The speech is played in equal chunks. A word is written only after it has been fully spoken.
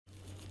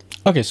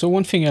Okay, so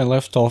one thing I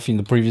left off in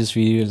the previous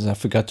video is I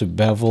forgot to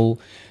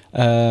bevel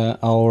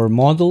our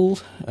model,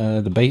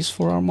 the base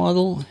for our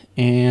model,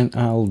 and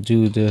I'll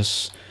do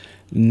this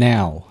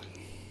now.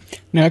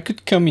 Now I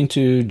could come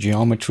into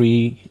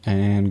geometry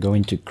and go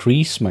into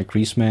crease, my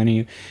crease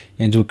menu,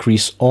 and do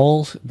crease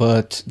all,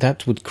 but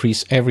that would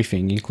crease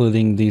everything,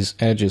 including these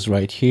edges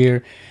right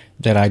here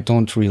that I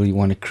don't really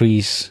want to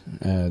crease.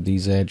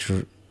 These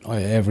edges,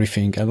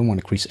 everything, I don't want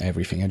to crease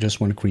everything, I just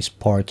want to crease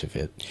part of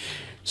it.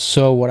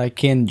 So what I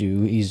can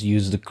do is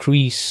use the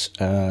crease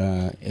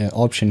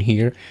option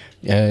here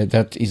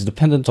that is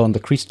dependent on the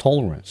crease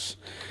tolerance.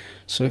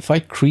 So if I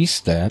crease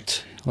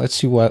that, let's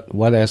see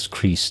what has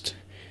creased.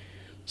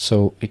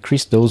 So it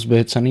creased those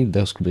bits. I need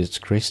those bits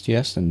creased,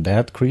 yes, and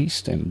that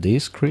creased, and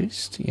this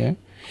creased, yeah.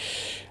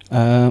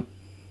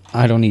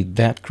 I don't need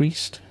that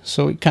creased.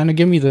 So it kind of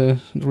gave me the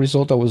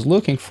result I was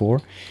looking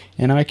for,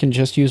 and I can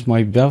just use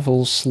my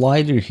bevel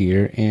slider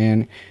here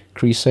and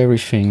crease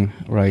everything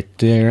right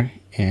there,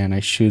 and I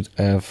should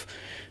have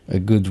a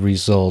good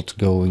result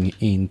going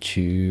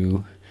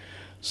into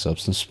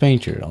Substance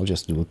Painter. I'll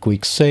just do a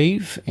quick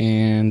save,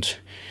 and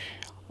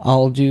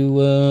I'll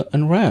do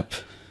unwrap.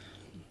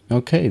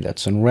 Okay,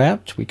 that's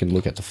unwrapped. We can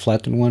look at the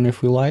flattened one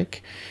if we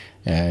like.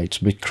 It's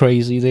a bit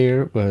crazy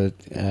there, but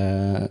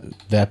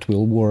that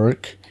will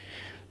work.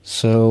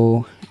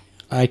 So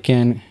I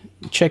can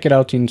check it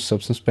out in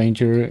Substance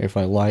Painter if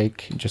I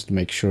like, just to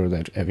make sure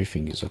that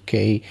everything is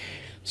okay.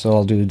 So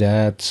I'll do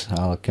that.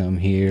 I'll come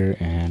here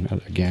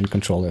and again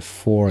Control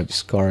F4,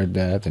 discard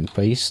that and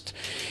paste.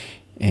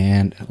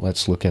 And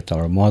let's look at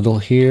our model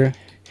here.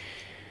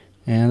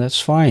 And that's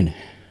fine.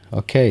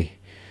 Okay,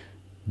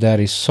 that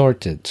is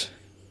sorted.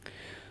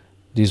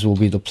 These will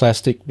be the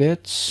plastic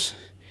bits,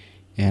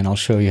 and I'll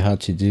show you how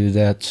to do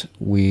that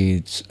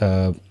with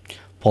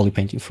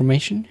polypaint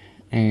information,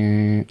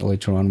 and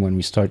later on when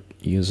we start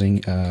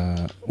using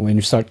when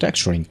we start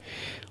texturing.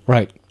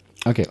 Right,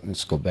 okay,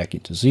 let's go back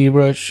into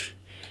ZBrush,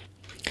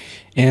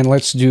 and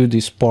let's do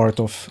this part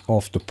of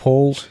the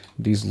pole,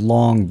 this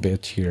long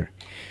bit here.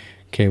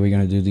 Okay, we're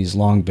gonna do this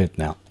long bit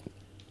now,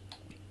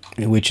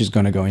 which is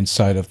gonna go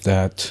inside of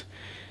that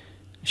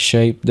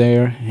shape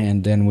there,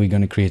 and then we're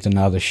gonna create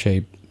another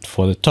shape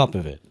for the top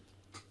of it.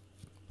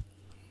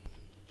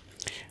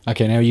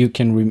 Okay, now you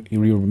can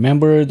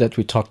remember that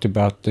we talked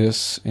about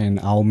this and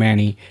how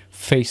many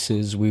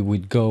faces we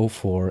would go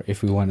for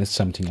if we wanted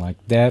something like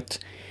that.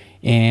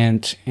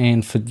 And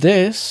for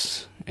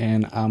this,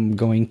 and I'm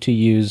going to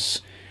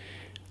use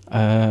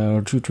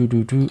I'm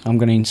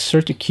going to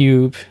insert a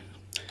cube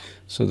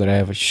so that I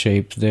have a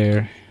shape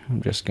there.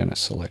 I'm just gonna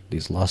select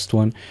this last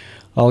one.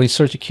 I'll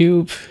insert a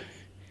cube.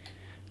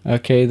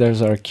 Okay,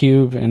 there's our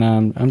cube, and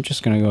I'm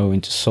just gonna go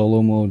into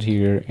solo mode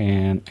here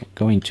and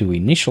going to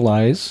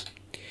initialize.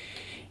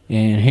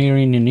 And here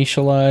in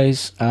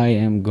initialize, I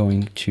am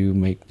going to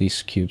make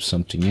this cube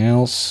something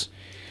else.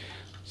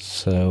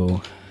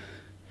 So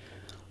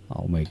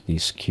I'll make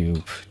this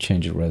cube,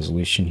 change the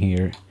resolution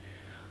here.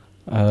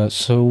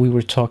 So we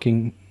were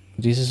talking,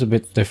 this is a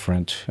bit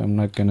different. I'm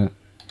not gonna,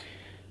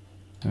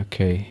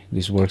 okay,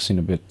 this works in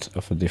a bit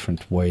of a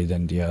different way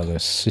than the other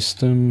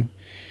system.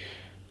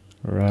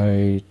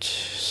 Right,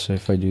 so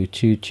if I do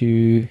 2,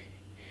 2,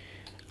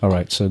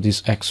 alright, so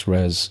this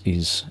XRes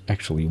is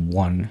actually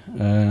 1,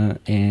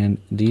 and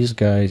these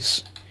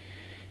guys,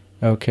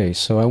 okay,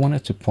 so I want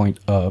it to point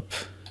up,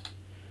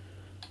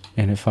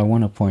 and if I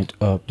want to point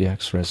up, the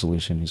X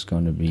resolution is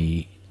going to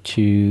be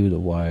 2, the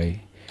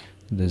Y,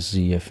 the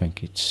Z, I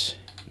think it's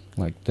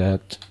like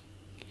that.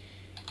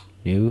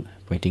 New,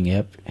 pointing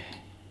up.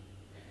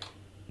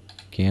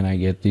 Can I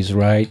get this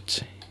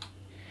right?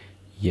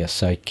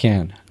 Yes, I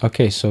can.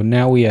 Okay, so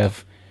now we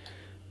have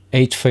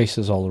 8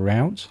 faces all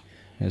around.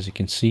 As you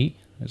can see,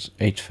 there's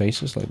 8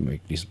 faces. Let me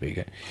make this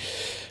bigger.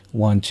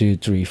 1, 2,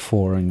 3,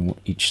 4 on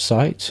each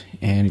side,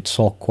 and it's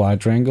all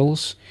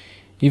quadrangles.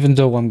 Even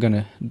though I'm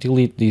gonna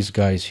delete these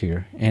guys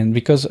here, and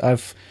because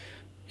I've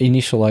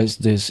initialized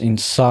this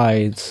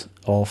inside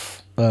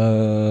of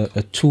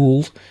a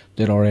tool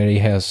that already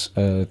has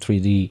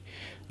 3D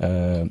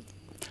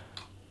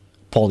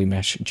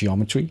polymesh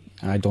geometry,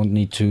 I don't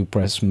need to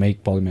press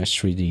make polymesh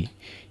 3D.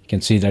 You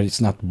can see that it's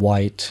not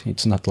white,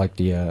 it's not like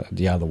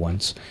the other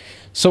ones.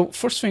 So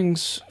first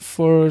things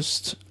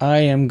first, I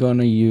am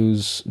gonna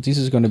use, this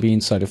is gonna be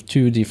inside of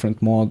 2 different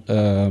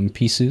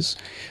pieces.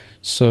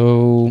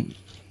 So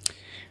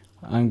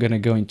I'm gonna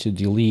go into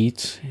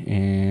delete,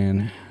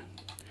 and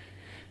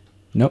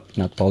nope,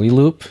 not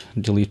polyloop,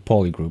 delete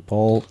polygroup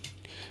all.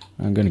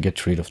 I'm gonna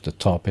get rid of the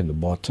top and the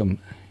bottom,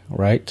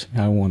 right?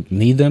 I won't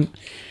need them.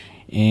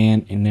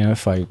 And now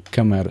if I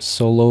come out of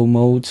solo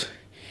mode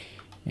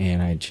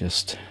and I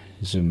just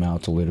zoom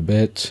out a little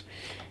bit,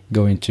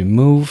 go into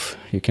move,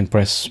 you can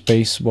press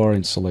spacebar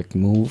and select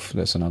move.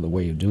 That's another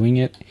way of doing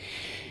it.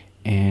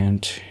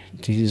 And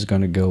this is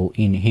gonna go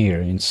in here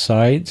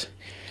inside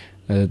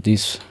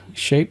this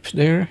shape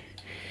there,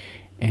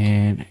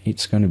 and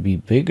it's gonna be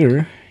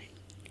bigger.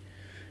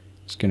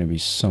 It's gonna be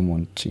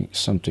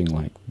something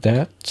like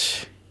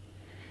that.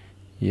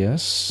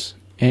 Yes,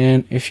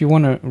 And if you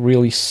want to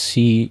really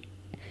see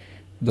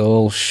the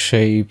whole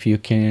shape, you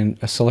can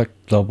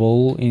select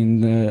double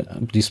in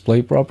the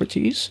display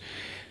properties.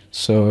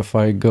 So if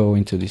I go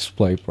into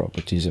display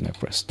properties and I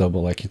press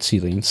double, I can see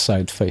the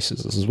inside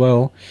faces as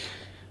well,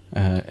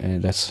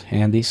 and that's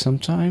handy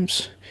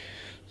sometimes.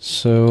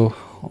 So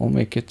I'll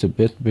make it a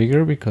bit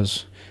bigger,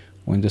 because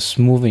when the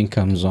smoothing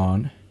comes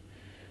on,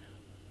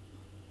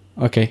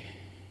 okay,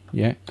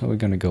 yeah, we're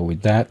gonna go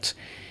with that.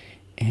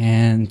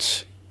 And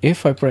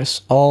if I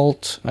press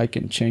Alt, I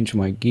can change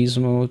my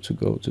gizmo to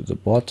go to the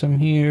bottom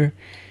here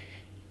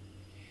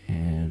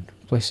and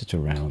place it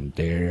around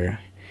there.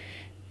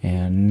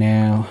 And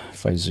now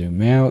if I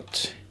zoom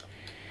out,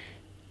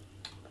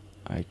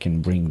 I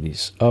can bring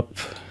this up,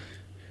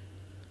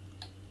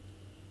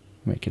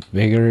 make it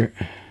bigger.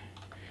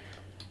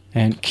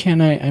 And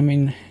can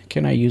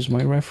I use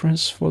my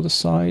reference for the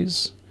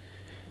size?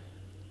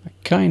 I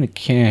kind of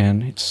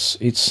can.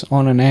 It's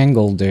on an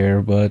angle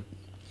there, but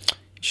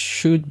it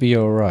should be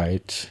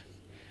alright.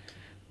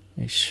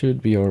 It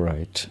should be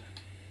alright.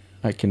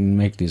 I can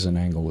make this an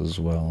angle as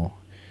well.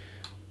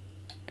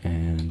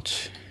 And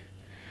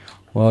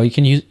well, you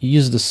can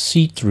use the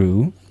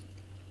see-through.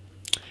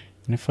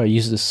 And if I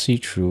use the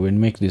see-through and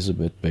make this a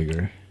bit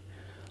bigger,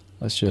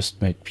 let's just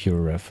make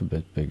pure ref a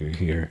bit bigger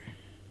here.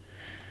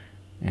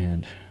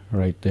 And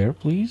right there,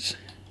 please.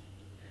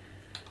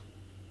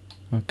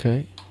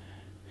 Okay.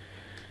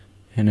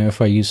 And now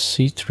if I use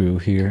see-through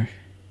here,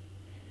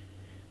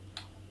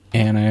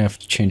 and I have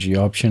to change the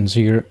options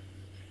here.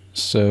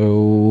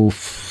 So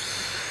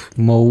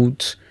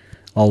mode,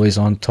 always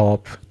on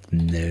top,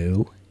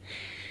 no.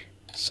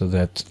 So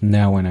that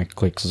now when I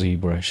click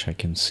ZBrush, I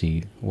can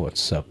see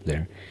what's up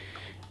there.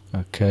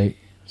 Okay,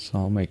 so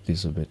I'll make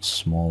this a bit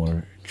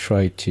smaller.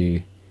 Try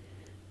to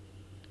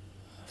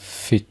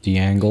fit the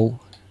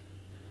angle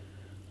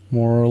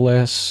more or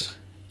less.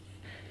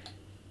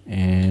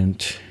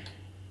 And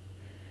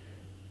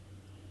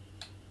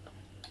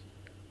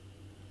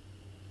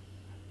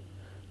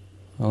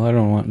well,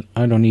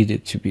 I don't need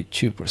it to be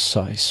too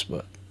precise,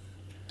 but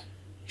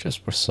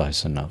just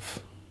precise enough.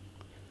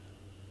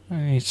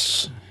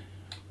 It's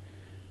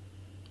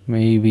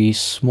maybe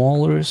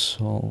smaller,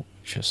 so I'll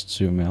just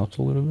zoom out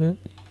a little bit.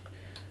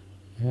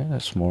 Yeah,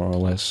 that's more or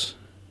less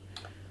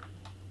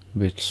a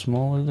bit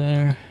smaller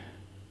there.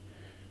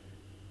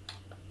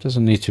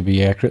 Doesn't need to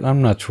be accurate.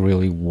 I'm not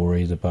really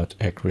worried about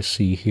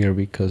accuracy here,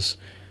 because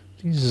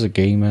this is a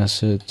game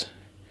asset,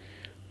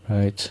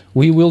 right?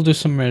 We will do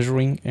some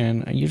measuring,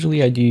 and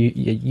usually I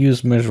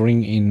use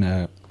measuring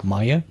in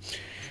Maya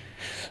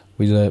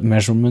with the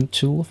measurement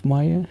tool of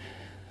Maya.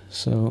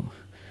 So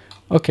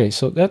okay,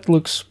 so that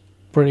looks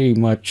pretty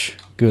much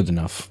good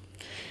enough.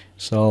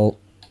 So I'll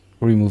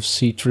remove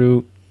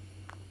see-through.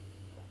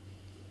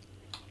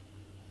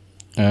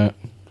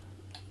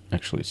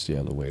 Actually, it's the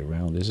other way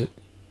around, is it?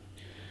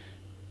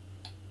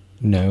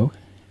 No,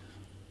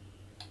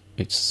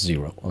 it's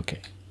 0. Okay,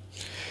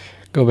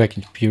 go back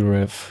into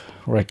PureRef,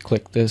 right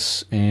click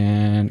this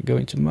and go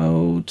into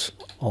mode,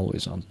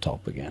 always on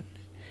top again.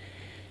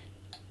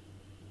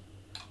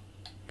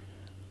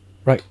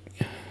 Right,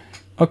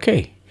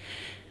 okay,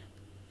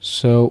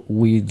 so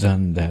we've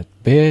done that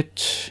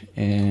bit,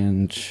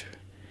 and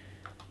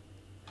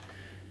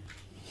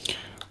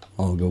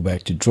I'll go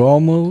back to draw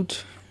mode.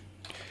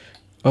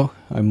 Oh,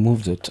 I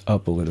moved it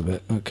up a little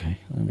bit. Okay,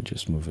 let me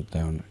just move it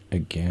down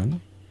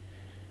again.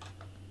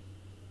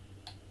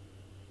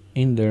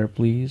 In there,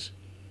 please.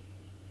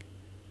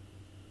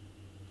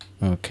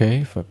 Okay,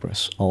 if I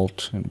press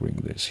Alt and bring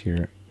this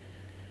here.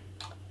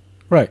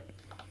 Right,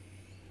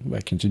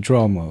 back into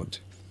draw mode.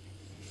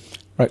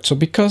 Right, so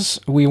because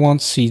we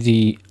won't see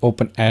the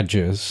open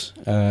edges,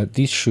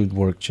 this should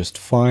work just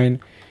fine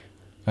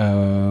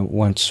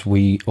once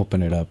we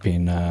open it up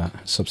in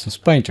Substance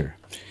Painter.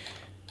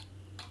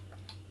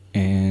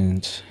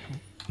 And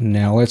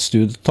now let's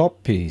do the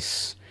top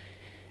piece,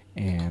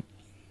 and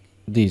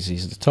this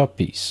is the top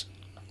piece.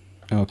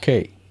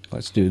 Okay,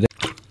 let's do that.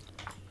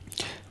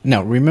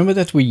 Now remember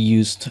that we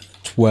used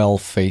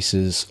 12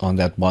 faces on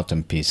that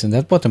bottom piece, and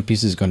that bottom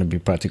piece is going to be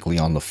practically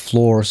on the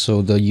floor,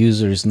 so the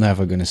user is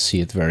never going to see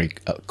it very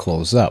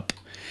close up.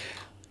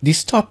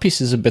 This top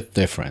piece is a bit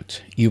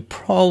different. You're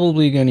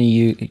probably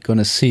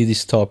gonna see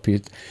this top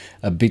bit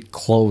a bit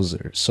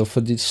closer. So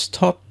for this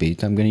top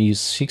bit, I'm gonna use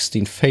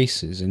 16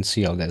 faces and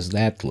see how does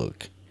that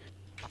look.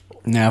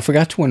 Now I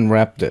forgot to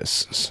unwrap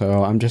this,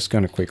 so I'm just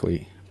gonna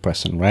quickly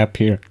press unwrap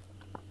here.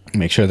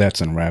 Make sure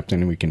that's unwrapped,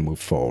 and we can move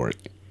forward.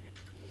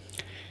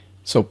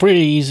 So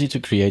pretty easy to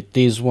create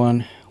this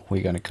one.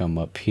 We're gonna come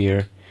up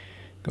here,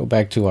 go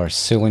back to our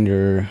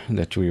cylinder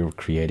that we were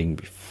creating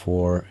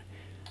before.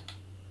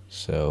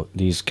 So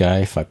this guy,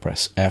 if I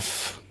press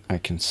F, I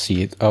can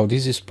see it. Oh,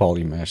 this is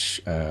polymesh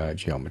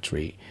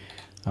geometry.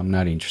 I'm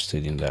not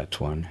interested in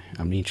that one.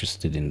 I'm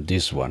interested in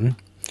this one.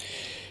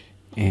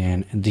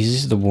 And this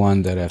is the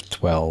one that I have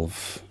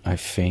 12, I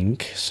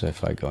think. So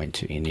if I go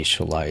into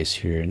initialize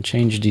here and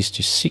change this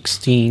to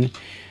 16,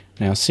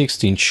 now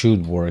 16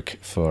 should work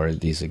for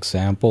this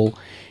example.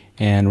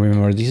 And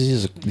remember, this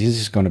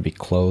is going to be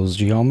closed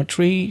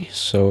geometry,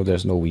 so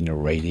there's no inner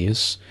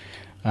radius.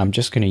 I'm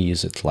just going to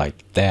use it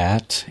like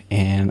that,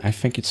 and I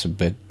think it's a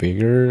bit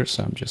bigger,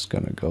 so I'm just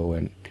going to go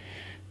and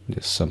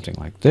do something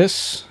like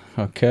this.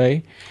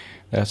 Okay,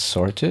 that's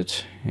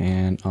sorted,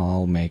 and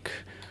I'll make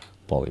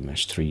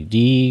Polymesh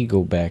 3D,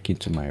 go back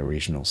into my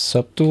original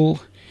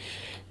subtool,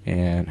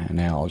 and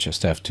now I'll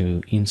just have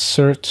to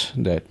insert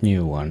that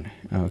new one.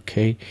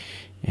 Okay,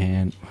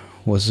 and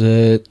was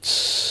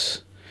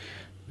it...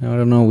 I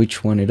don't know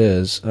which one it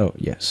is. Oh,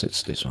 yes,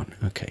 it's this one.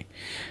 Okay.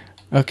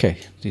 Okay,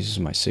 this is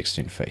my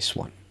 16 face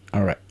one.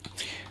 All right.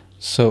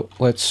 So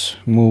let's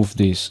move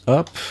this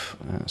up.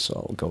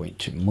 So I'll go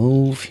into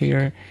move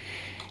here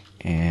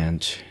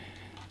and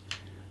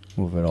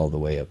move it all the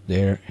way up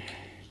there.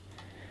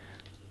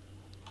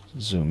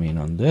 Zoom in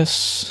on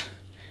this.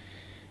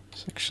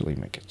 Let's actually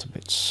make it a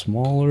bit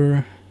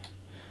smaller.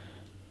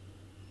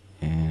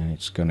 And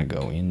it's gonna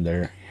go in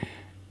there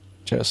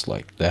just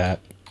like that.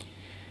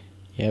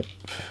 Yep,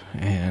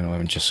 and let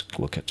me just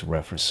look at the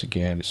reference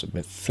again. It's a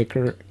bit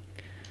thicker.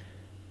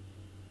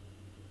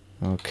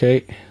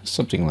 Okay,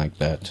 something like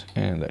that,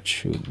 and that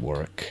should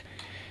work.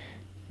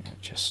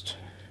 Just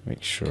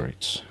make sure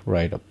it's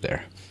right up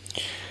there.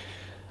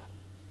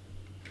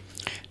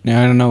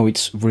 Now, I don't know,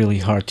 it's really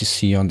hard to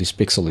see on this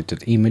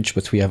pixelated image,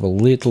 but we have a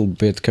little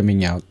bit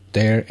coming out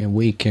there, and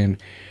we can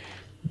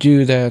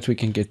do that. We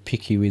can get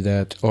picky with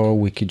that, or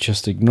we could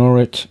just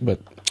ignore it, but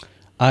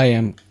I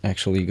am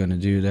actually going to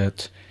do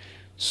that.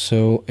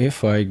 So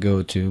if I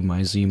go to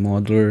my Z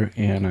modeler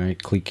and I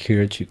click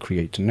here to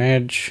create an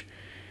edge,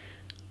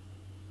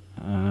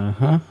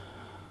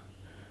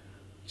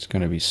 it's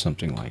going to be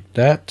something like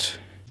that.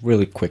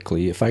 Really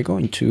quickly, if I go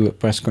into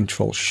press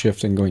Ctrl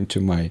Shift and go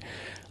into my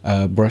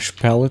brush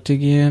palette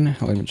again,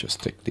 let me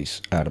just take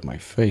this out of my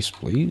face,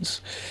 please.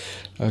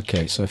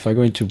 Okay, so if I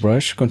go into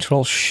brush,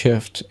 Ctrl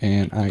Shift,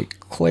 and I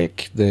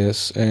click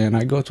this and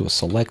I go to a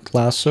select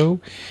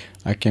lasso,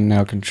 I can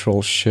now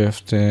Ctrl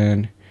Shift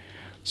and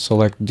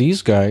select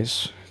these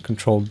guys,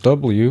 Control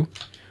W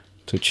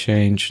to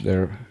change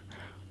their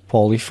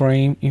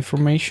polyframe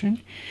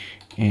information,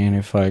 and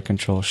if I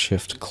Control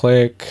Shift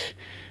click,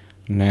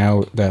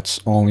 now that's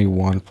only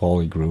one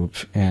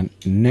polygroup, and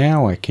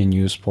now I can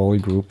use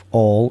polygroup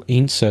all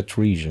in set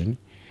region,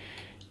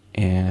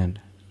 and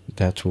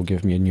that will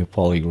give me a new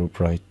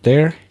polygroup right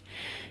there.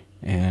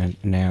 And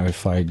now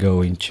if I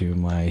go into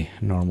my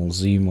normal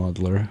Z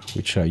modeler,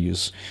 which I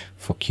use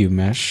for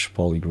QMesh,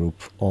 polygroup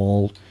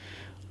all,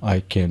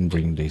 I can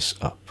bring this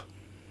up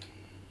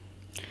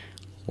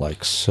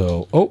like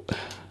so. Oh,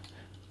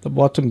 the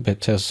bottom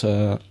bit has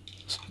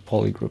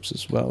polygroups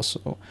as well,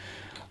 so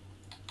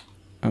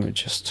let me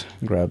just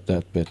grab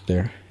that bit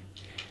there,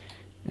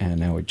 and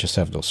now we just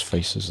have those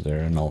faces there,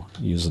 and I'll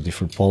use a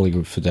different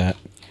polygroup for that.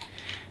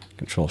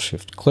 Control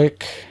Shift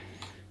click,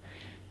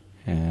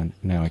 and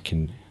now I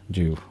can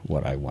do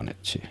what I want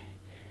it to,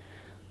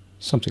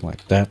 something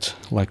like that,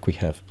 like we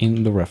have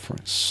in the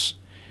reference.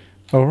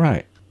 All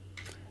right.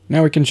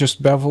 Now we can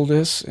just bevel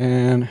this,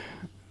 and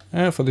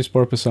for this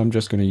purpose I'm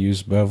just going to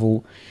use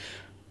bevel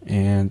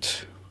and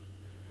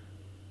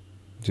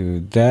do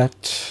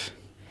that.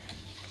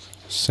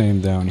 Same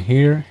down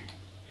here.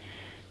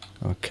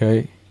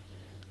 Okay,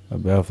 a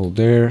bevel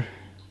there,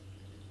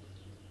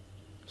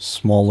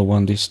 smaller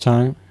one this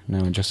time.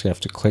 Now I just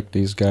have to click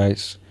these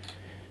guys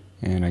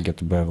and I get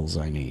the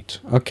bevels I need.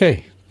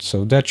 Okay,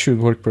 so that should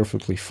work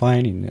perfectly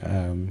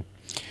fine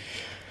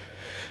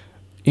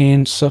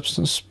in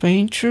Substance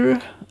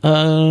Painter.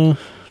 Now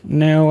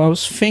I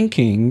was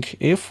thinking,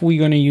 if we're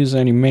going to use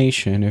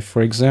animation, if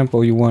for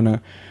example you want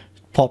to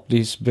pop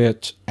this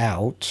bit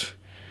out,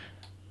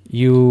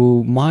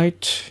 you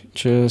might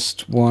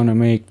just want to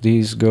make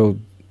these go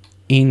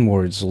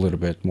inwards a little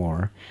bit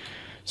more.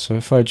 So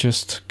if I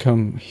just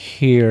come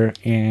here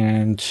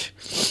and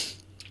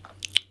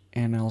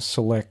I'll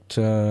select,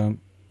 yeah,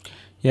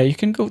 you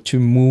can go to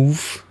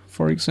move,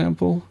 for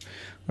example,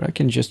 or I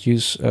can just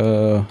use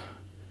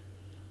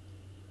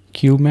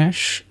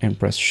QMesh and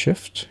press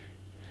Shift,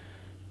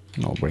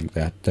 and I'll bring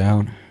that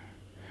down,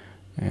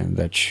 and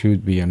that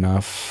should be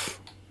enough.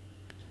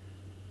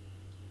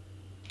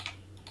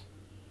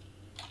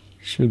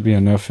 Should be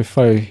enough if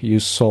I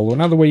use Solo.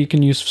 Another way you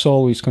can use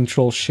Solo is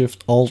Control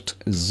Shift Alt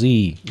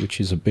Z, which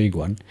is a big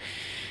one,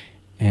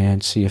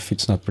 and see if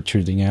it's not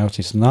protruding out.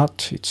 It's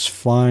not. It's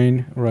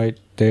fine right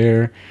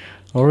there.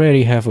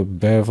 Already have a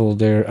bevel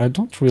there. I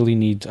don't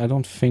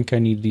think I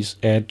need this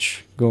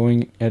edge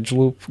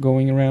loop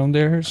going around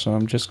there, so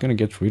I'm just gonna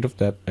get rid of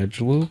that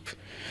edge loop.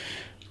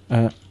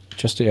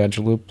 Just the edge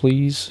loop,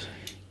 please.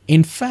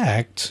 In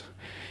fact,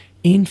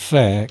 if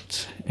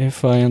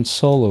I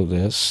unsolo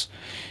this,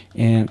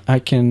 and I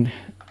can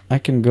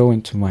go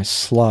into my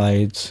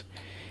slides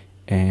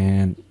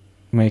and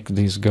make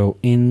these go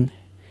in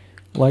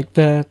like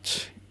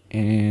that,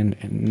 and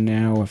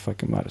now if I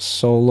come out of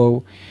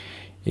solo,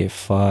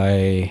 if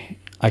I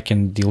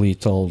can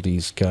delete all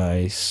these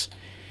guys,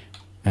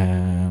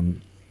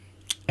 and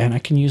I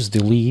can use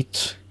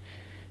delete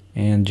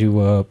and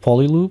do a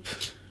poly loop,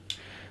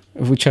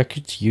 which I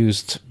could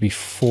use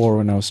before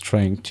when I was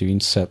trying to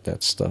inset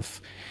that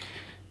stuff,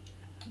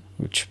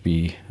 which would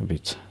be a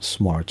bit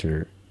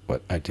smarter,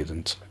 but I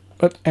didn't.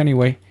 But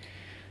anyway,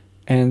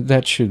 and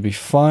that should be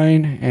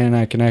fine, and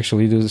I can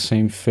actually do the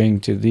same thing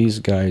to these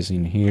guys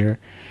in here.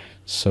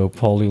 So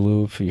poly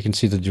loop, you can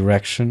see the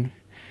direction.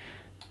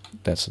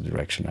 That's the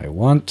direction I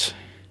want,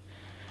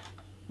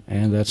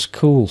 and that's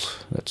cool.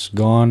 That's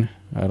gone.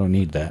 I don't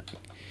need that.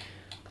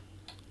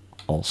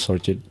 All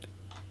sorted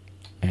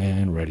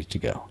and ready to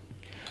go.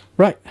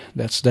 Right,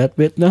 that's that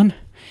bit done.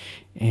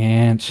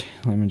 And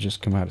let me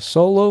just come out of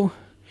solo.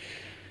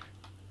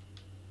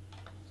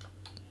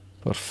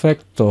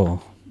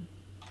 Perfecto.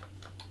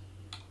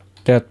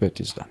 That bit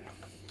is done.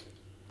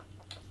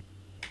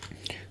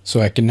 So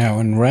I can now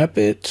unwrap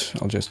it.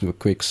 I'll just do a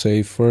quick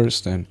save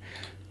first and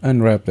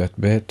unwrap that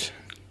bit.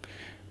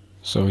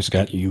 So it's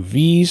got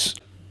UVs.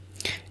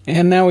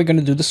 And now we're going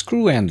to do the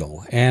screw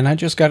handle. And I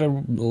just got a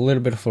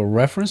little bit of a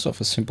reference of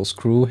a simple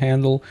screw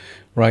handle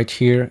right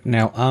here.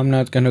 Now I'm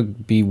not going to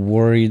be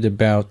worried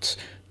about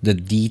the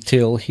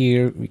detail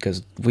here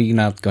because we're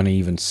not going to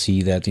even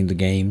see that in the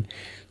game.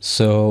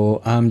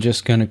 So I'm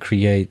just going to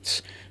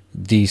create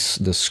the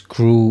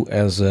screw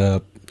as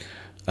a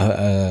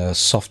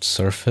soft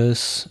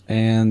surface,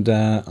 and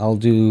I'll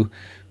do,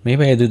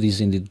 maybe I do this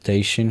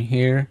indentation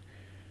here,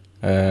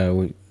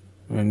 and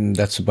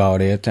that's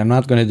about it. I'm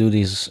not going to do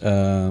this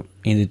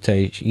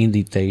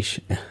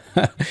indentation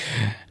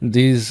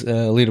this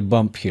little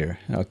bump here.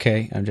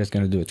 Okay, I'm just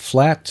going to do it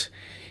flat,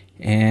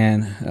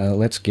 and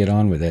let's get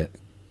on with it.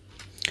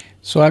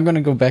 So I'm going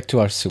to go back to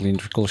our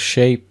cylindrical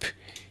shape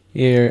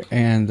here,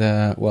 and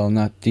well,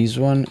 not this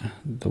one,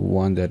 the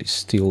one that is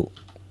still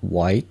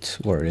white.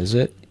 Where is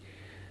it?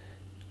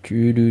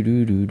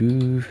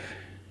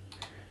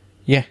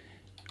 Yeah,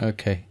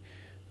 okay,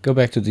 go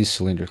back to this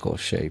cylindrical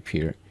shape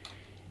here,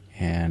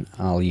 and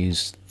I'll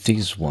use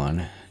this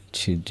one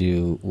to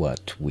do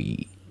what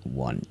we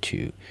want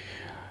to.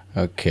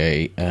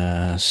 Okay,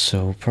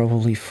 so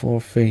probably 4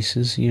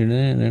 faces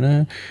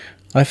here.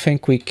 I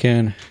think we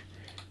can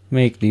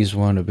make this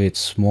one a bit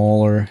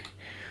smaller.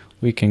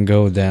 We can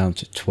go down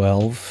to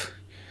 12.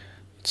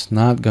 It's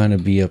not going to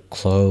be up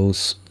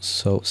close,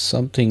 so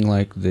something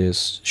like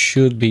this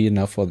should be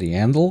enough for the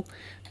handle,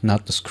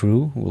 not the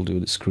screw. We'll do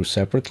the screw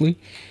separately.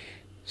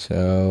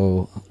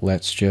 So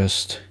let's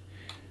just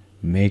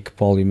make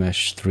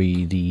Polymesh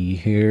 3D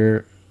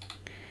here.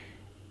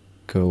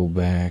 Go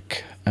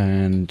back,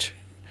 and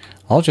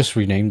I'll just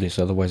rename this,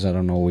 otherwise I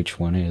don't know which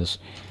one is.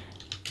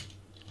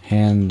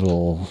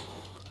 Handle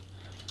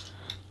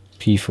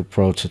P for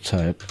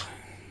prototype.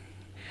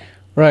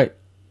 Right,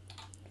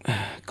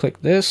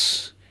 click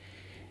this,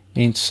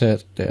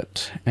 insert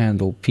that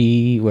handle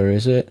P. Where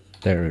is it?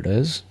 There it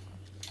is.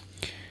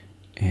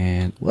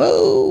 And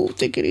whoa,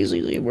 take it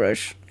easy,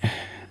 ZBrush.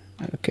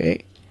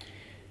 Okay.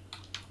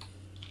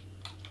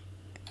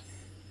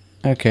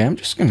 Okay, I'm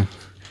just gonna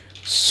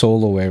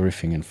solo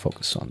everything and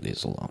focus on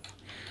this alone.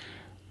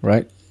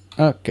 Right?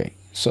 Okay,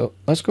 so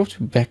let's go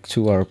back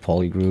to our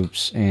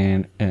polygroups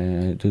and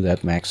do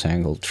that max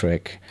angle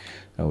trick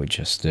that we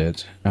just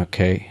did.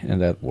 Okay,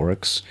 and that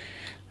works.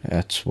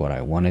 That's what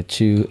I wanted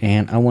to.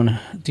 And I want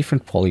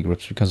different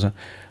polygroups because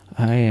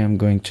I am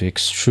going to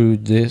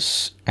extrude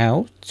this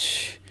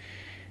out.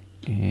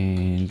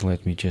 And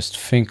let me just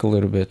think a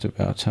little bit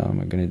about how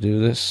I'm going to do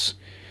this.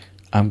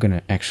 I'm going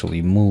to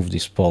actually move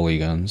these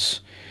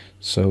polygons.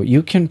 So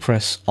you can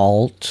press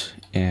Alt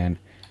and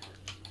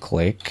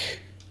click.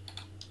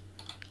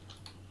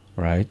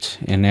 Right,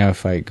 and now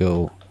if I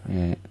go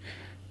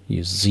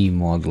use Z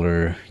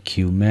modeler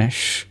Q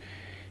mesh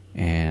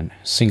and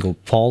single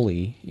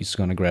poly, it's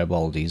gonna grab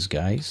all these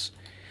guys.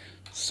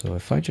 So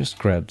if I just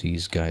grab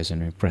these guys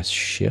and I press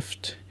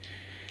shift,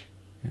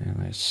 and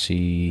let's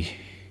see,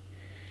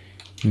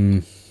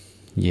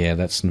 yeah,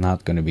 that's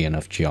not gonna be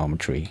enough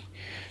geometry.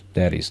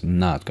 That is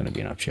not gonna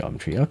be enough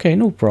geometry. Okay,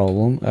 no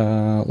problem.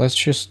 Let's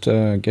just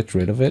get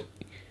rid of it.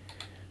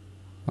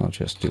 I'll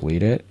just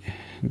delete it.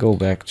 Go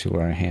back to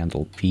our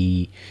handle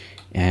P,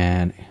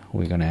 and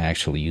we're gonna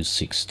actually use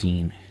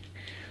 16.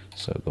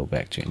 So go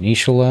back to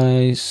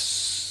initialize.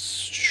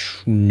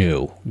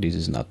 No, this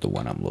is not the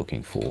one I'm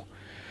looking for.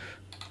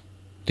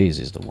 This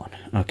is the one.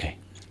 Okay,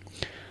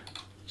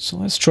 so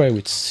let's try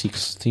with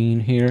 16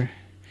 here,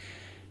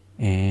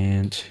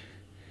 and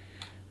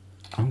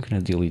I'm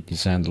gonna delete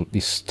this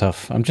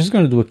stuff. I'm just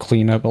gonna do a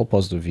cleanup. I'll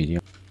pause the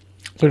video.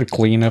 Do a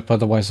cleanup,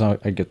 otherwise I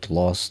get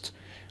lost.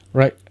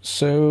 Right,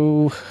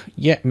 so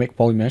yeah, make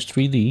Polymesh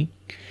 3D,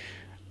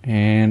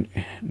 and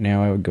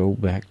now I would go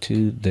back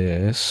to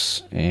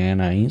this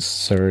and I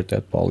insert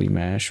that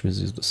Polymesh, which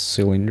is the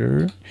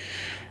cylinder.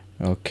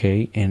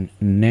 Okay, and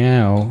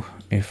now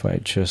if I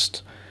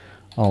just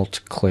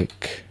alt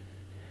click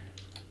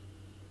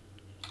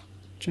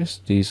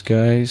just these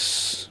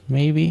guys,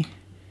 maybe.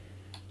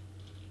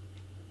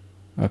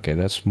 Okay,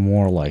 that's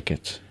more like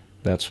it.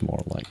 That's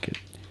more like it.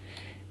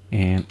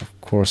 And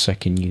of course I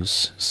can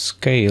use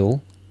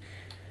scale.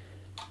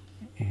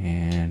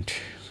 And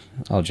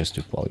I'll just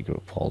do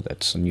polygroup all.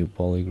 That's a new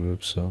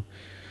polygroup, so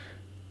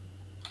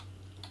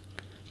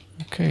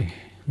Okay,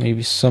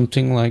 maybe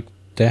something like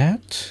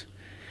that.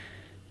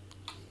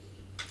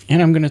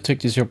 And I'm gonna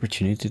take this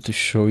opportunity to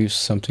show you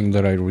something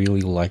that I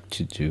really like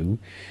to do.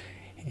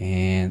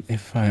 And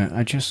if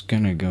I just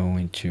gonna go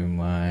into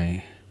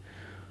my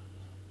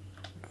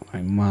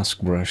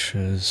mask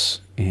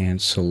brushes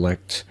and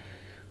select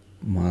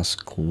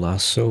mask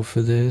lasso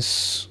for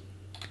this.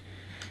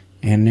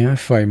 And now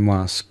if I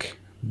mask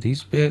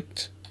this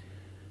bit,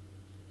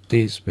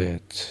 this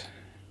bit,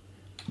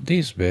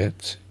 this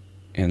bit,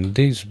 and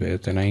this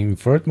bit, and I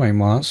invert my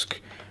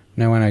mask,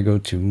 now when I go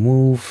to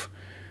move,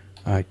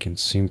 I can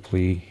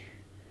simply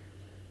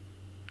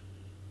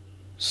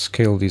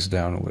scale this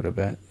down a little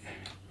bit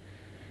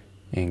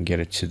and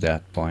get it to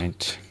that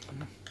point.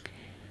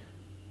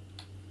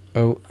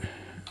 Oh,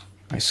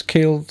 I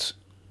scaled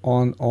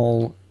on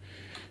all.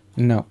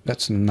 No,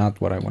 that's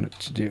not what I wanted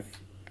to do.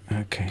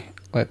 Okay,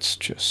 let's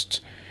just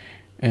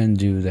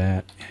undo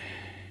that.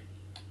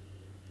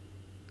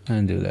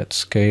 Undo that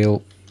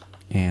scale.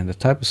 And the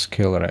type of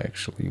scale that I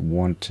actually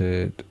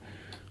wanted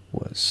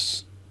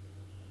was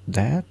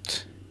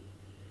that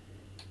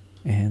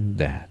and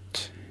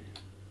that.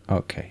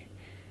 Okay,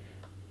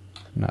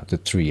 not the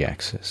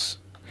 3-axis.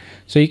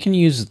 So you can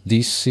use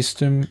this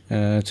system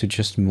to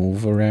just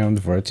move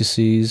around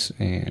vertices,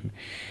 and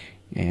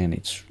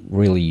it's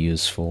really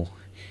useful.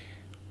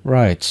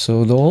 Right,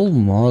 so the whole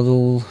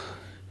model,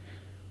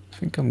 I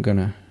think I'm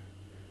gonna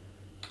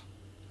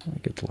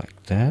make it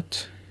like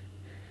that,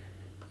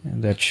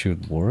 and that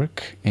should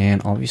work.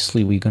 And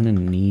obviously we're gonna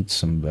need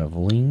some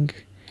beveling,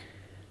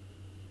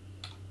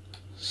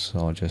 so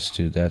I'll just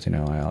do that. You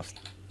know, I have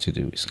to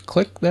do is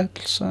click that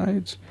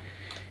side,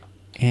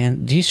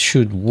 and this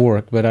should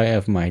work, but I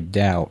have my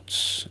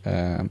doubts.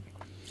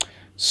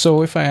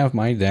 So if I have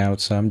my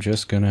doubts, I'm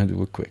just gonna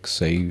do a quick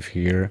save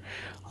here.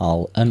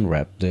 I'll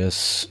unwrap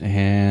this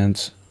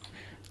and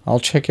I'll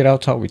check it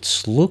out how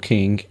it's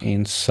looking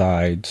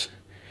inside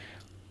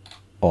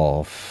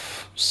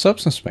of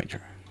Substance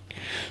Painter.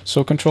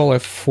 So Control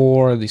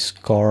F4,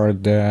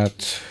 discard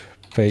that,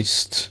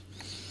 paste,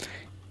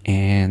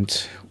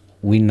 and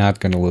we're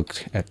not gonna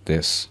look at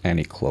this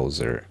any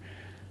closer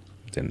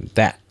than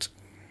that.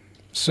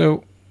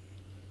 So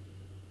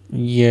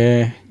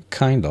yeah,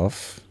 kind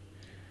of.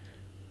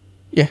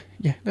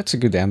 Yeah, that's a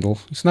good handle.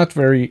 It's not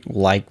very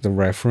like the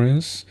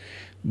reference,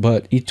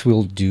 but it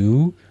will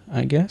do,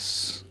 I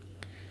guess.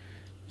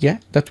 Yeah,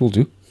 that will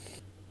do.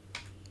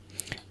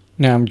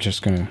 Now I'm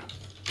just gonna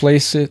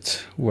place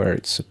it where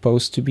it's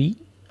supposed to be.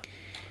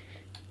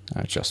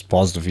 I just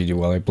pause the video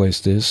while I place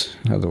this,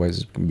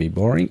 otherwise it can be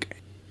boring.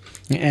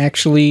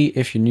 Actually,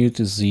 if you're new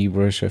to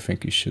ZBrush, I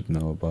think you should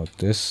know about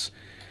this.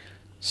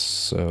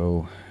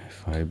 So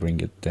if I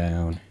bring it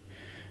down,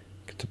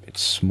 get a bit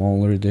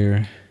smaller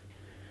there.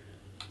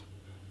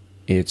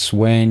 It's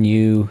when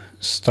you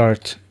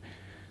start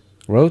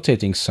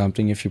rotating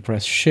something, if you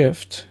press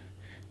Shift,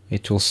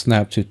 it will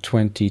snap to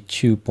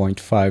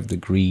 22.5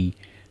 degree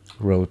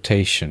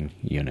rotation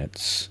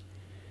units.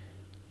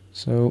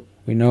 So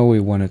we know we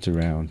want it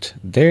around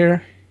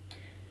there,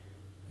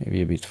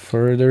 maybe a bit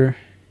further.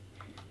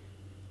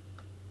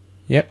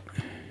 Yep.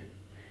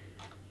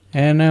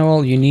 And now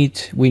all we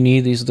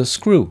need is the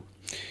screw.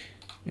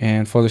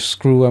 And for the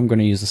screw, I'm going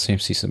to use the same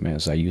system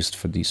as I used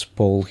for this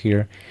pole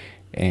here.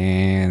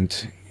 And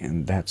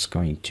that's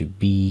going to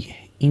be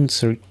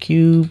Insert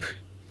Cube.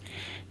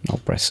 And I'll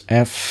press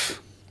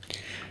F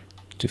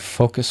to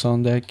focus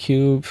on that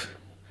cube.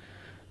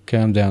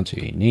 Come down to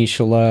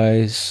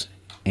Initialize.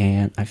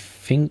 And I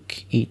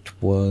think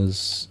it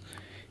would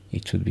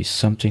be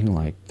something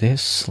like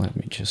this. Let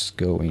me just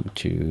go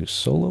into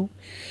Solo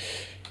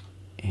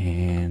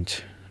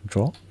and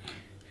draw.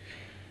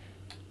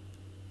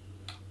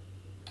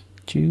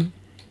 2,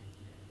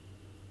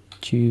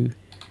 2,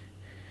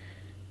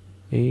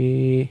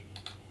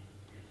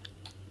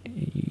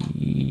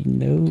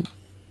 no,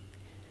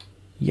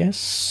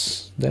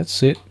 yes,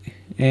 that's it,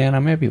 and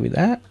I'm happy with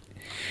that.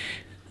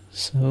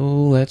 So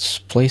let's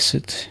place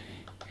it.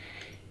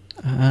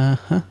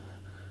 Hang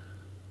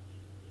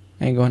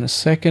on a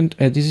second.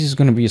 This is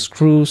going to be a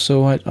screw,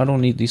 so I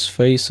don't need these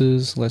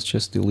faces. Let's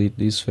just delete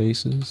these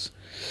faces.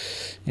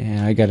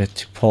 And I got it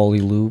to poly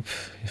loop.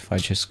 If I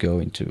just go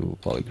into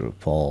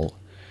polygroup all,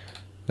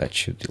 that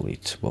should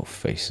delete both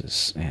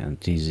faces. And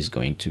this is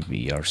going to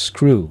be our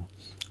screw,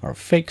 our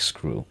fake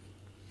screw.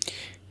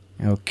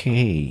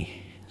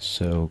 Okay,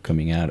 so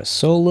coming out of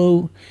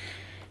Solo,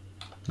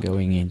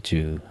 going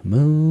into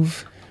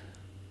Move,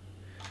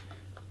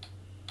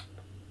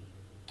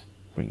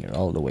 bring it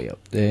all the way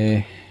up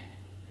there,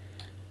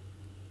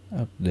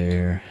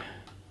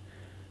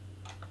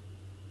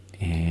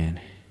 and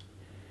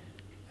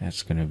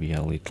that's gonna be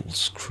a little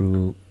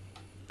screw.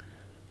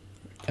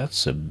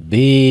 That's a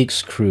big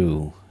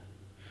screw,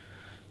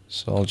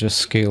 so I'll just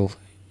scale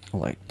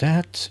like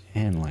that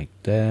and like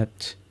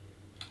that,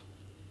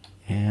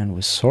 and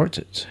we sort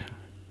it.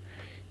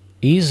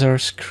 Is our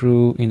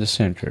screw in the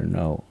center?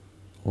 No,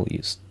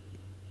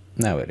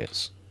 now it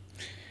is.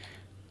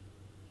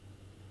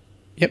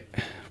 Yep,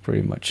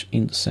 pretty much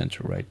in the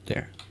center right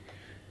there.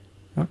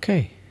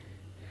 Okay,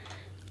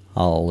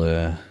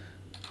 I'll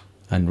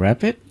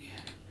unwrap it,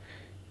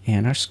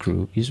 and our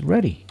screw is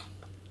ready.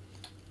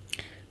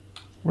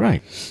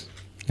 Right,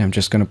 I'm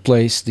just gonna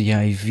place the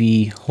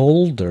IV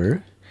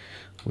holder,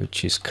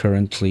 which is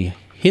currently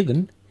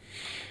hidden,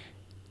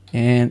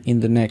 and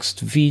in the next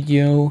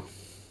video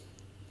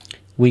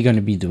we're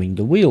gonna be doing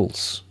the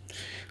wheels,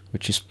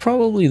 which is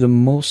probably the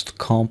most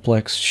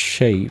complex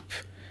shape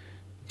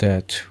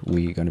that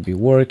we're gonna be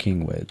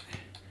working with.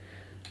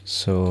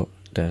 So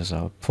there's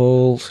our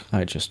pole.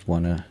 I just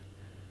wanna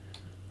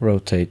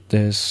rotate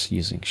this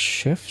using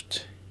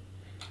shift,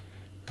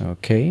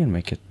 okay, and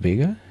make it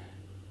bigger.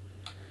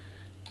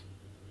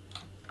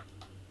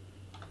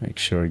 Make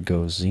sure it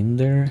goes in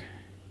there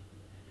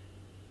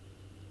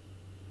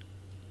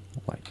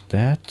like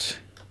that.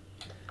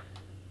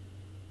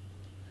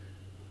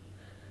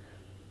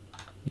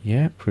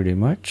 Yeah, pretty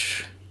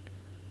much.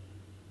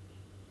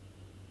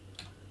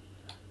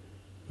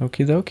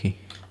 Okie dokie.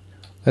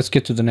 Let's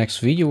get to the next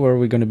video where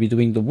we're going to be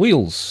doing the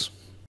wheels.